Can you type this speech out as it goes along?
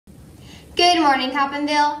Good morning,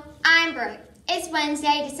 Coppinville. I'm Brooke. It's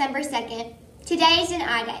Wednesday, December 2nd. Today is an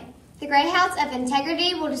I Day. The Gray House of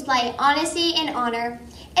Integrity will display honesty and honor.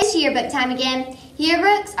 It's yearbook time again.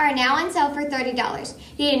 Yearbooks are now on sale for $30.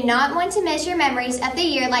 You do not want to miss your memories of the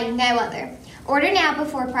year like no other. Order now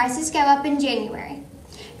before prices go up in January.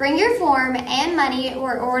 Bring your form and money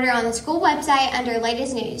or order on the school website under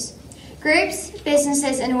latest news. Groups,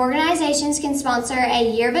 businesses, and organizations can sponsor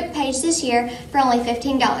a yearbook page this year for only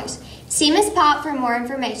 $15. See Miss Pop for more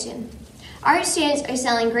information. Art students are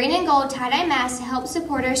selling green and gold tie-dye masks to help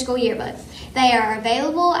support our school yearbook. They are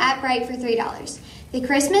available at break for $3. The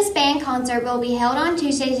Christmas band concert will be held on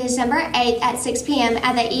Tuesday, December 8th at 6 p.m.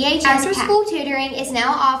 at the EHS. After-school tutoring is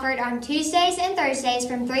now offered on Tuesdays and Thursdays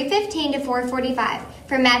from 3:15 to 4:45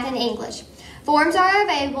 for math and English. Forms are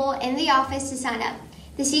available in the office to sign up.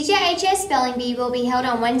 The CJHS Spelling Bee will be held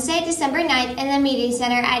on Wednesday, December 9th in the Media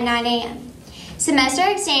Center at 9 a.m. Semester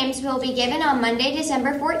exams will be given on Monday,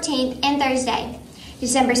 December 14th and Thursday,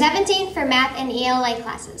 December 17th for math and ELA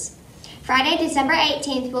classes. Friday, December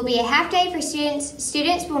 18th will be a half day for students.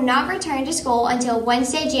 Students will not return to school until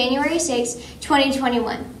Wednesday, January 6,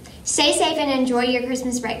 2021. Stay safe and enjoy your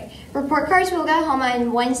Christmas break. Report cards will go home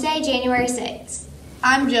on Wednesday, January 6th.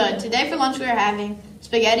 I'm Judd. Today for lunch we are having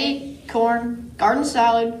spaghetti, corn, garden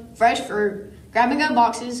salad, fresh fruit, grab-and-go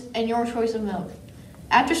boxes, and your choice of milk.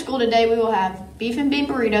 After school today we will have beef and bean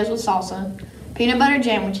burritos with salsa, peanut butter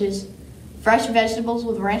sandwiches, fresh vegetables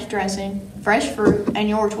with ranch dressing, fresh fruit, and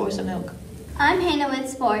your choice of milk. I'm Hannah with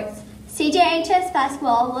sports. CJHS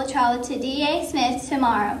basketball will travel to D.A. Smith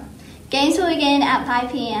tomorrow. Games will begin at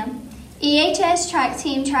 5 p.m. EHS track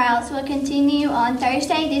team tryouts will continue on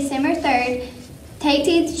Thursday, December 3rd. Take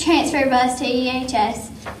the transfer bus to EHS.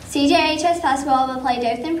 CJHS basketball will play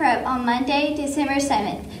Dothan Prep on Monday, December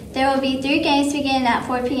 7th. There will be 3 games beginning at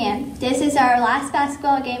 4 p.m. This is our last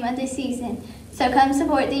basketball game of the season, so come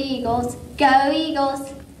support the Eagles. Go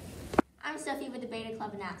Eagles! I'm Sophie with the Beta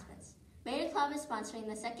Club announcements. Beta Club is sponsoring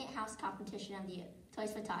the second house competition of the year,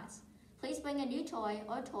 Toys for Tots. Please bring a new toy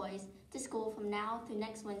or toys to school from now through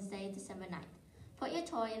next Wednesday, December 9th. Put your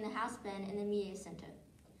toy in the house bin in the media center.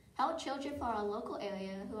 Help children for our local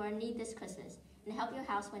area who are in need this Christmas and help your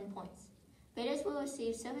house win points. Betas will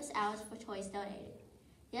receive service hours for toys donated.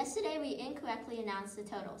 Yesterday we incorrectly announced the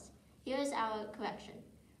totals. Here is our correction.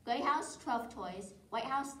 Gray House 12 toys, White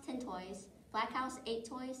House 10 toys, Black House 8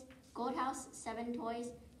 toys, Gold House 7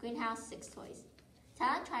 toys, Green House 6 toys.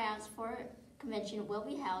 Talent tryouts for convention will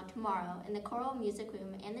be held tomorrow in the choral music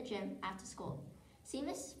room and the gym after school. See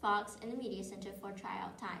Ms. Fox in the media center for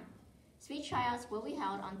tryout time. Speech tryouts will be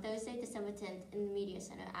held on Thursday, December 10th in the media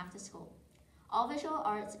center after school. All visual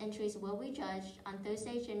arts entries will be judged on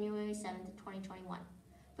Thursday, January 7th, 2021.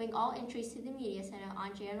 Bring all entries to the media center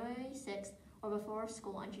on January 6th or before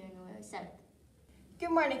school on January 7th. Good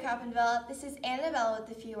morning, Coppinville. This is Annabella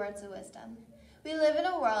with a few words of wisdom. We live in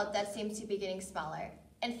a world that seems to be getting smaller.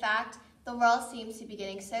 In fact, the world seems to be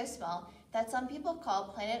getting so small that some people call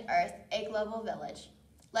planet Earth a global village.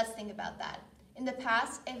 Let's think about that. In the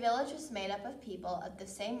past, a village was made up of people of the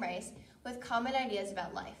same race with common ideas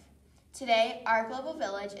about life. Today, our global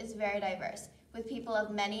village is very diverse, with people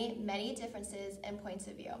of many, many differences and points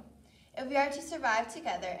of view. If we are to survive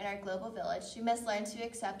together in our global village, we must learn to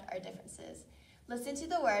accept our differences. Listen to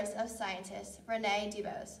the words of scientist René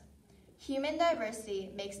Dubos. Human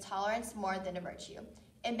diversity makes tolerance more than a virtue.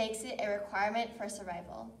 It makes it a requirement for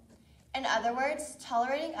survival. In other words,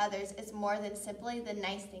 tolerating others is more than simply the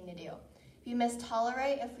nice thing to do. We must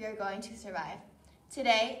tolerate if we are going to survive.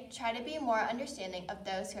 Today, try to be more understanding of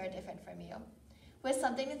those who are different from you. With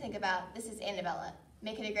something to think about, this is Annabella.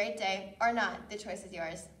 Make it a great day, or not, the choice is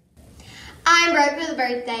yours. I'm Brooke with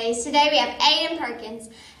birthdays. Today we have Aiden Perkins.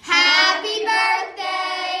 Happy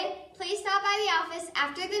birthday! Please stop by the office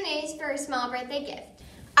after the news for a small birthday gift.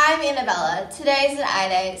 I'm Annabella. Today is an I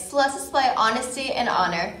Day, so let's display honesty and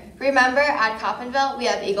honor. Remember, at Coppinville, we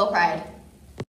have Eagle Pride.